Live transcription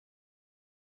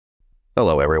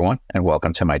Hello everyone, and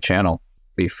welcome to my channel.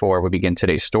 Before we begin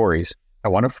today's stories, I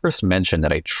want to first mention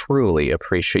that I truly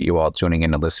appreciate you all tuning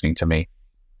in and listening to me.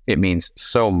 It means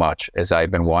so much, as I've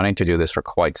been wanting to do this for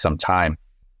quite some time.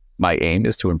 My aim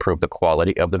is to improve the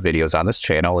quality of the videos on this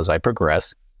channel as I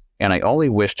progress, and I only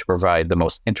wish to provide the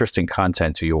most interesting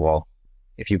content to you all.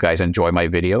 If you guys enjoy my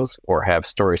videos or have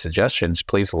story suggestions,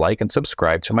 please like and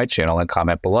subscribe to my channel and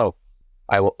comment below.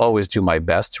 I will always do my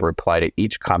best to reply to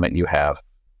each comment you have.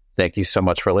 Thank you so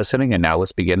much for listening, and now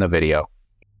let's begin the video.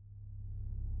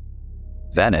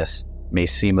 Venice may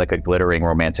seem like a glittering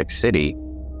romantic city,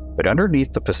 but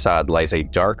underneath the facade lies a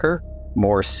darker,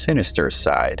 more sinister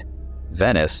side.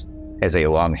 Venice has a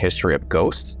long history of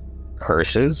ghosts,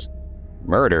 curses,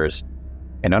 murders,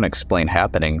 and unexplained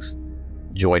happenings.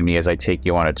 Join me as I take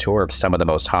you on a tour of some of the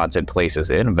most haunted places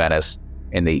in Venice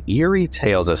and the eerie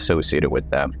tales associated with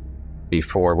them.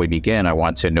 Before we begin, I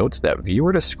want to note that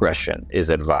viewer discretion is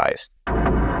advised.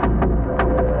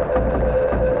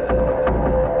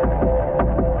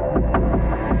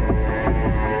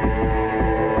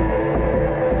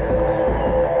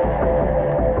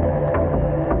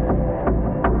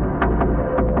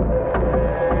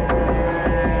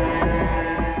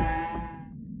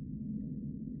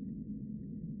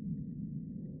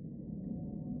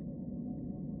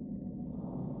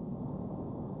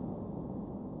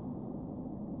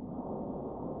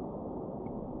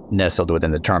 Nestled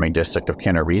within the charming district of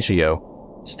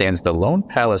Cannaregio stands the lone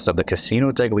palace of the Casino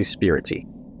Degli Spiriti,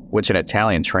 which in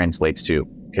Italian translates to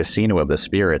Casino of the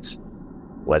Spirits.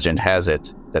 Legend has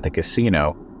it that the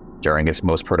casino, during its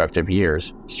most productive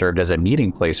years, served as a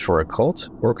meeting place for a cult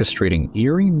orchestrating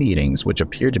eerie meetings which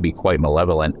appeared to be quite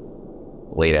malevolent.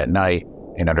 Late at night,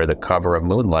 and under the cover of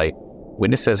moonlight,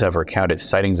 witnesses have recounted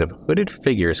sightings of hooded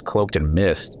figures cloaked in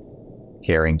mist,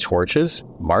 carrying torches,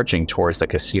 marching towards the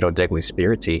Casino Degli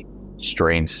Spiriti.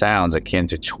 Strange sounds akin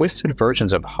to twisted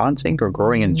versions of haunting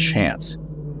Gregorian chants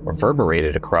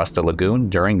reverberated across the lagoon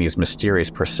during these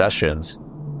mysterious processions.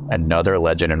 Another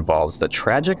legend involves the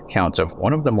tragic account of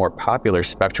one of the more popular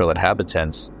spectral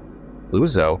inhabitants.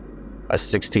 Luzzo, a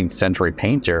 16th century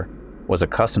painter, was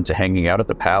accustomed to hanging out at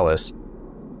the palace.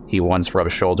 He once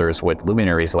rubbed shoulders with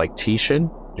luminaries like Titian,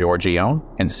 Giorgione,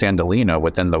 and Sandalino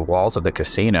within the walls of the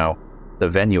casino. The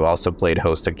venue also played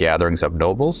host to gatherings of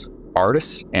nobles,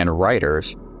 artists, and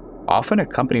writers, often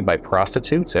accompanied by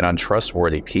prostitutes and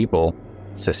untrustworthy people.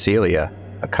 Cecilia,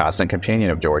 a constant companion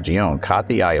of Giorgione, caught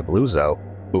the eye of Luzzo,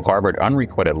 who harbored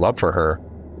unrequited love for her.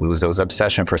 Luzzo's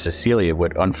obsession for Cecilia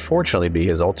would unfortunately be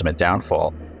his ultimate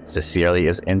downfall.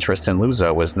 Cecilia's interest in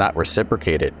Luzzo was not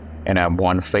reciprocated, and on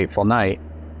one fateful night,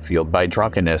 fueled by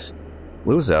drunkenness,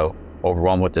 Luzzo,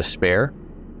 overwhelmed with despair,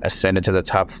 ascended to the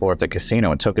top floor of the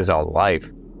casino and took his own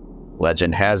life.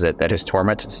 Legend has it that his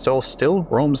tormented soul still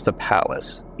roams the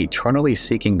palace, eternally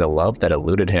seeking the love that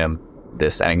eluded him.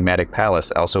 This enigmatic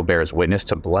palace also bears witness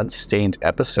to blood-stained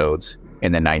episodes.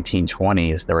 In the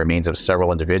 1920s, the remains of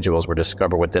several individuals were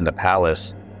discovered within the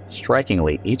palace.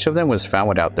 Strikingly, each of them was found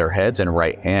without their heads and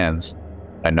right hands.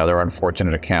 Another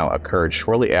unfortunate account occurred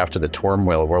shortly after the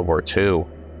turmoil of World War II.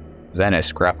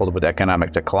 Venice, grappled with economic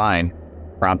decline,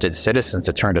 prompted citizens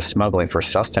to turn to smuggling for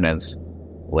sustenance.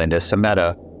 Linda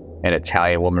Sametta, an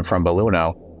Italian woman from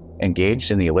Belluno, engaged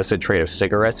in the illicit trade of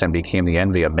cigarettes and became the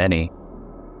envy of many.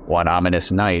 One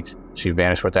ominous night, she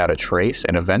vanished without a trace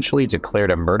and eventually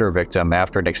declared a murder victim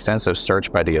after an extensive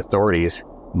search by the authorities.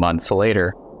 Months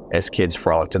later, as kids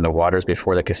frolicked in the waters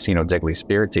before the Casino Degli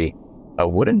Spiriti, a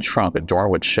wooden trunk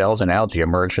adorned with shells and algae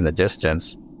emerged from the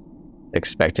distance.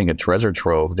 Expecting a treasure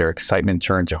trove, their excitement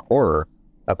turned to horror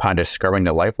upon discovering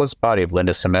the lifeless body of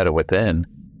Linda Sametta within.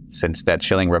 Since that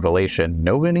chilling revelation,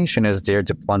 no Venetian has dared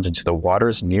to plunge into the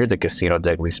waters near the Casino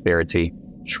Degli Spiriti,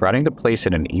 shrouding the place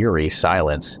in an eerie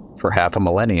silence. For half a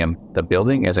millennium, the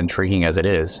building, as intriguing as it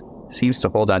is, seems to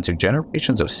hold on to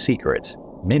generations of secrets,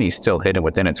 many still hidden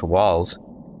within its walls.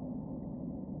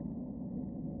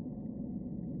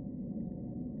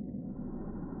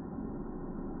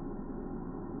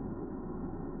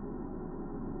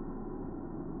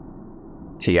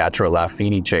 Teatro La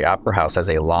Fenice Opera House has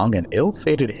a long and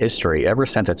ill-fated history ever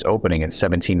since its opening in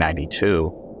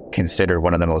 1792. Considered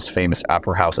one of the most famous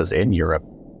opera houses in Europe,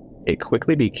 it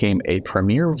quickly became a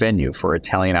premier venue for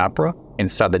Italian opera and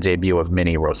saw the debut of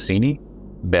many Rossini,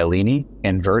 Bellini,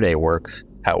 and Verdi works.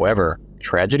 However,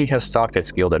 tragedy has stalked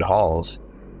its gilded halls.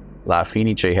 La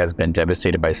Fenice has been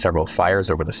devastated by several fires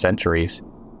over the centuries.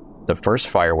 The first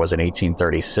fire was in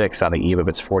 1836 on the eve of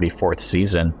its 44th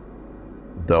season.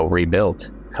 Though rebuilt,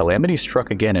 calamity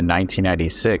struck again in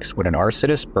 1996 when an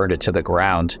arsonist burned it to the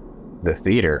ground. The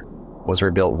theater, was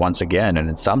rebuilt once again,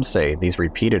 and some say these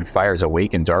repeated fires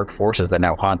awaken dark forces that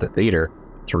now haunt the theater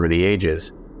through the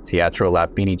ages. Teatro La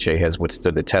Fenice has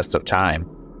withstood the test of time,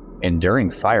 enduring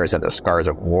fires and the scars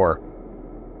of war.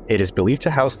 It is believed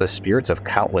to house the spirits of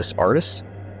countless artists,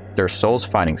 their souls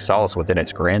finding solace within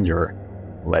its grandeur.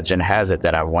 Legend has it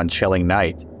that on one chilling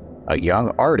night, a young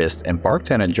artist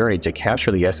embarked on a journey to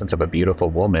capture the essence of a beautiful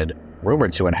woman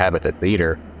rumored to inhabit the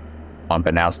theater.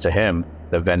 Unbeknownst to him,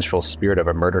 the vengeful spirit of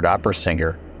a murdered opera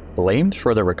singer, blamed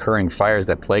for the recurring fires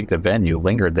that plagued the venue,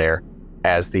 lingered there.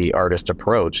 As the artist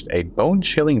approached, a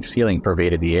bone-chilling feeling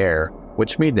pervaded the air,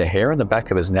 which made the hair on the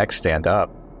back of his neck stand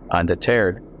up.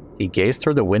 Undeterred, he gazed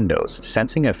through the windows,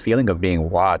 sensing a feeling of being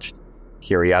watched.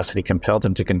 Curiosity compelled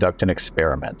him to conduct an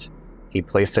experiment. He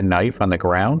placed a knife on the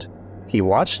ground. He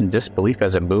watched in disbelief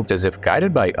as it moved as if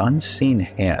guided by unseen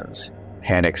hands.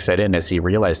 Panic set in as he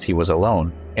realized he was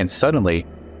alone, and suddenly,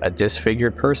 a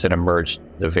disfigured person emerged,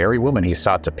 the very woman he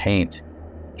sought to paint.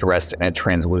 Dressed in a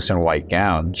translucent white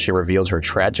gown, she revealed her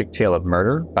tragic tale of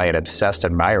murder by an obsessed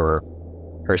admirer,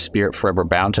 her spirit forever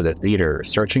bound to the theater,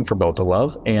 searching for both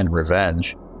love and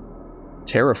revenge.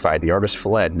 Terrified, the artist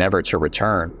fled, never to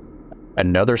return.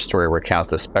 Another story recounts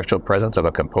the spectral presence of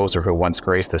a composer who once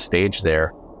graced the stage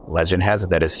there. Legend has it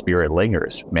that his spirit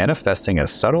lingers, manifesting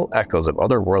as subtle echoes of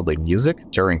otherworldly music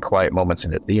during quiet moments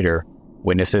in the theater.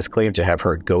 Witnesses claim to have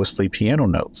heard ghostly piano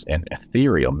notes and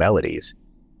ethereal melodies,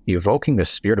 evoking the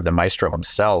spirit of the maestro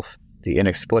himself. The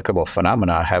inexplicable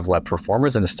phenomena have left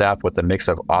performers and staff with a mix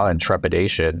of awe and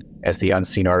trepidation as the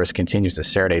unseen artist continues to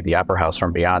serenade the opera house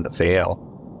from beyond the veil.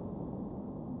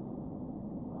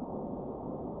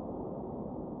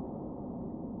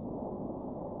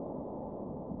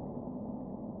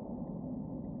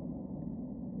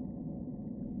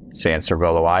 San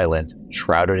Servolo Island,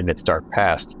 shrouded in its dark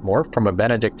past, morphed from a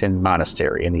Benedictine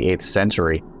monastery in the 8th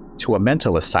century to a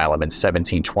mental asylum in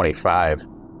 1725,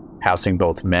 housing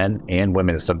both men and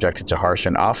women subjected to harsh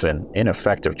and often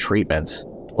ineffective treatments.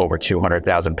 Over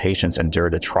 200,000 patients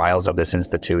endured the trials of this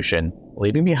institution,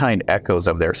 leaving behind echoes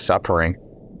of their suffering.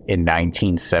 In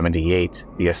 1978,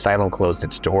 the asylum closed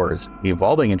its doors,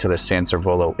 evolving into the San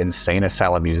Servolo Insane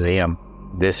Asylum Museum.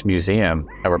 This museum,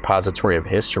 a repository of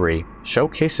history,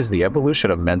 showcases the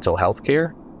evolution of mental health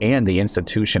care and the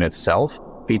institution itself,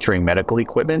 featuring medical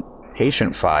equipment,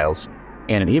 patient files,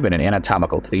 and even an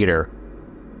anatomical theater.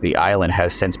 The island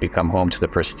has since become home to the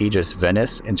prestigious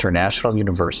Venice International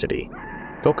University,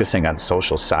 focusing on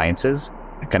social sciences,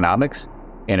 economics,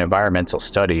 and environmental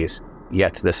studies,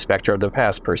 yet the specter of the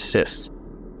past persists,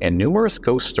 and numerous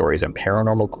ghost stories and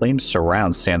paranormal claims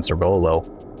surround San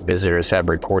Servolo. Visitors have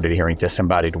reported hearing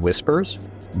disembodied whispers,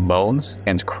 moans,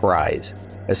 and cries,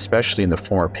 especially in the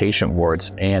former patient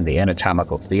wards and the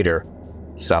anatomical theater.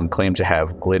 Some claim to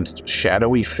have glimpsed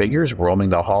shadowy figures roaming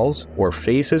the halls or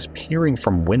faces peering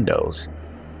from windows.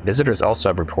 Visitors also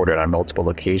have reported on multiple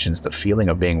occasions the feeling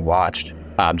of being watched,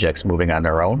 objects moving on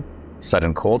their own,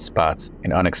 sudden cold spots,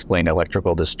 and unexplained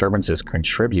electrical disturbances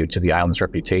contribute to the island's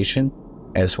reputation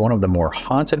as one of the more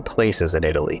haunted places in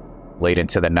Italy. Late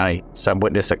into the night, some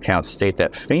witness accounts state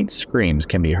that faint screams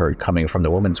can be heard coming from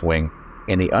the woman's wing,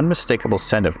 and the unmistakable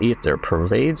scent of ether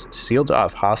pervades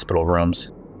sealed-off hospital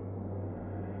rooms.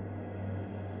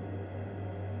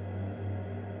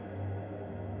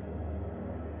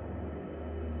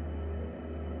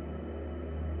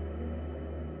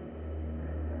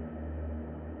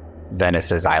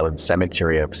 Venice's island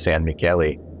cemetery of San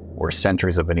Michele, where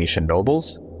centuries of Venetian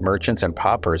nobles, merchants, and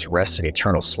paupers rest in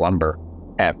eternal slumber.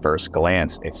 At first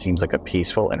glance, it seems like a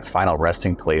peaceful and final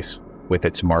resting place with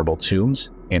its marble tombs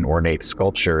and ornate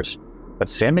sculptures. But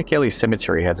San Michele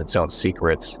Cemetery has its own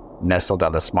secrets. Nestled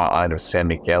on the small island of San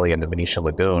Michele in the Venetian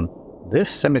lagoon, this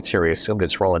cemetery assumed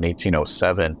its role in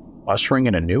 1807, ushering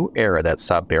in a new era that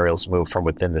saw burials move from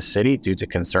within the city due to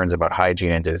concerns about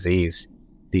hygiene and disease.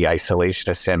 The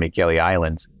isolation of San Michele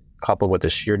Island, coupled with the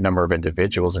sheer number of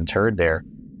individuals interred there,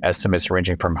 estimates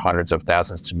ranging from hundreds of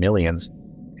thousands to millions,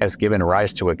 has given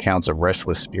rise to accounts of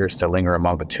restless spirits that linger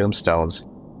among the tombstones.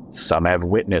 Some have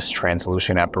witnessed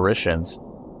translucent apparitions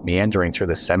meandering through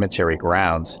the cemetery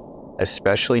grounds,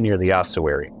 especially near the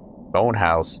ossuary, bone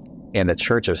house, and the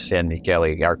church of San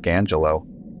Michele Arcangelo.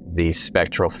 These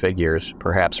spectral figures,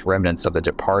 perhaps remnants of the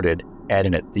departed, add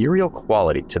an ethereal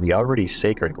quality to the already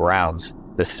sacred grounds.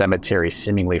 The cemetery,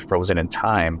 seemingly frozen in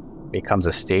time, becomes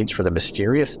a stage for the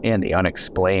mysterious and the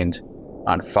unexplained.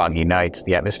 On foggy nights,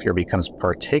 the atmosphere becomes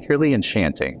particularly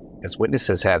enchanting, as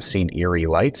witnesses have seen eerie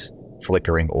lights,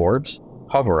 flickering orbs,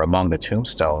 hover among the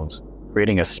tombstones,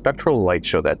 creating a spectral light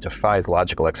show that defies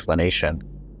logical explanation.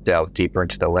 Delve deeper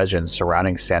into the legends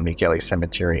surrounding San Michele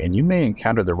Cemetery, and you may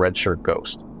encounter the Red Shirt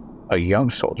Ghost, a young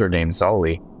soldier named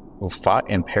Zolli, who fought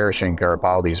and perished in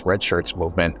Garibaldi's Red Shirts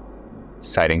movement.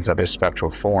 Sightings of his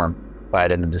spectral form,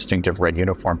 clad in the distinctive red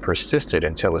uniform, persisted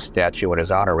until a statue in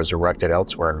his honor was erected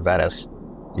elsewhere in Venice.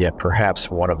 Yet perhaps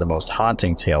one of the most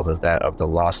haunting tales is that of the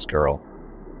Lost Girl.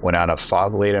 When on a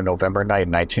fog-laden November night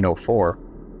in 1904,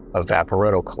 a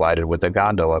vaporetto collided with a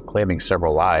gondola, claiming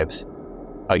several lives.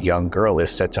 A young girl is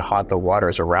said to haunt the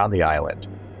waters around the island,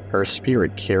 her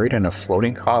spirit carried in a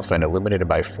floating coffin illuminated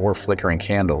by 4 flickering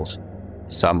candles.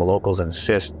 Some locals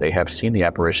insist they have seen the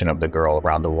apparition of the girl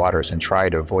around the waters and try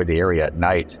to avoid the area at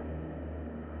night.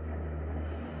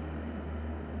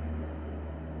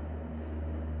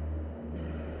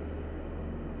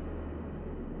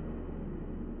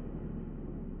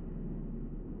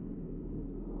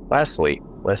 Lastly,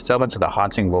 let's delve into the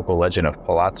haunting local legend of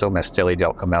Palazzo Mastelli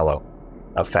del Cammello,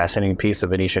 a fascinating piece of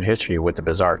Venetian history with a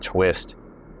bizarre twist.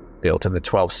 Built in the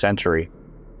 12th century,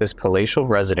 this palatial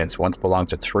residence once belonged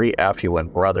to 3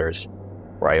 affluent brothers,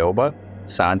 Rioba,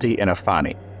 Santi, and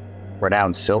Affani,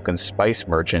 renowned silk and spice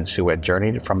merchants who had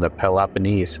journeyed from the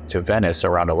Peloponnese to Venice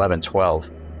around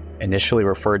 1112. Initially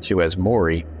referred to as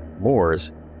Moori,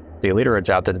 Moors, they later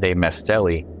adopted the name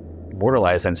Mastelli,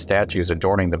 immortalized in statues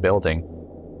adorning the building.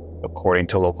 According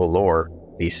to local lore,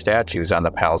 these statues on the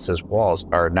palace's walls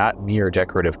are not mere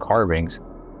decorative carvings,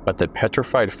 but the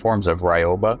petrified forms of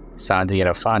Rioba, Santi, and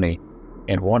Affani,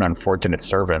 and one unfortunate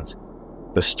servant.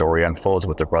 The story unfolds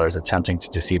with the brothers attempting to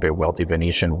deceive a wealthy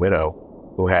Venetian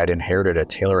widow who had inherited a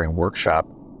tailoring workshop.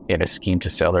 In a scheme to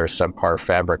sell her subpar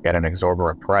fabric at an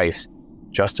exorbitant price,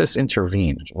 justice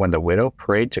intervened when the widow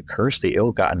prayed to curse the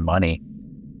ill-gotten money.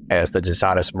 As the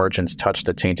dishonest merchants touched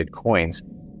the tainted coins,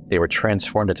 they were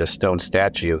transformed into stone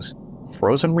statues,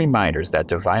 frozen reminders that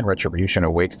divine retribution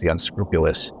awaits the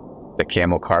unscrupulous. The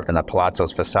camel carved in the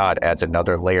palazzo's facade adds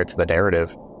another layer to the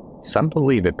narrative. Some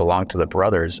believe it belonged to the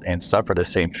brothers and suffered the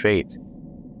same fate,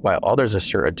 while others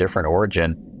assert a different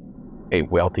origin. A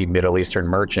wealthy Middle Eastern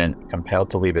merchant, compelled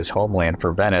to leave his homeland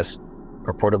for Venice,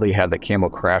 purportedly had the camel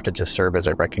crafted to serve as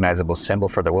a recognizable symbol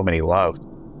for the woman he loved,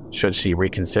 should she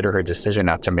reconsider her decision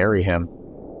not to marry him.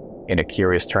 In a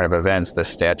curious turn of events, the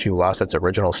statue lost its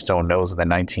original stone nose in the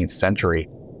 19th century,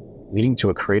 leading to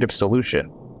a creative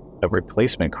solution, a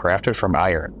replacement crafted from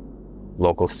iron.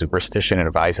 Local superstition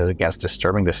advises against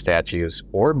disturbing the statues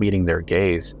or meeting their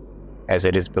gaze, as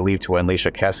it is believed to unleash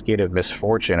a cascade of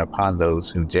misfortune upon those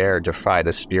who dare defy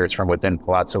the spirits from within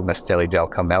Palazzo Mastelli del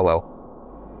Cammello.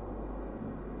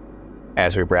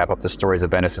 As we wrap up the stories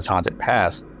of Venice's haunted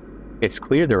past, it's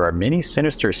clear there are many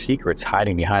sinister secrets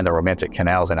hiding behind the romantic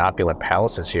canals and opulent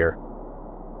palaces here.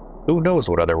 Who knows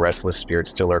what other restless spirits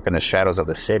still lurk in the shadows of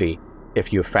the city?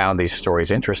 If you found these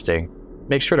stories interesting,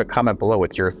 make sure to comment below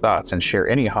with your thoughts and share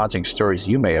any haunting stories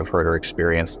you may have heard or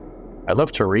experienced. I'd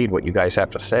love to read what you guys have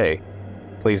to say.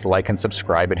 Please like and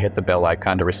subscribe and hit the bell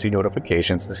icon to receive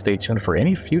notifications and stay tuned for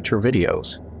any future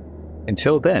videos.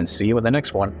 Until then, see you in the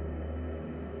next one.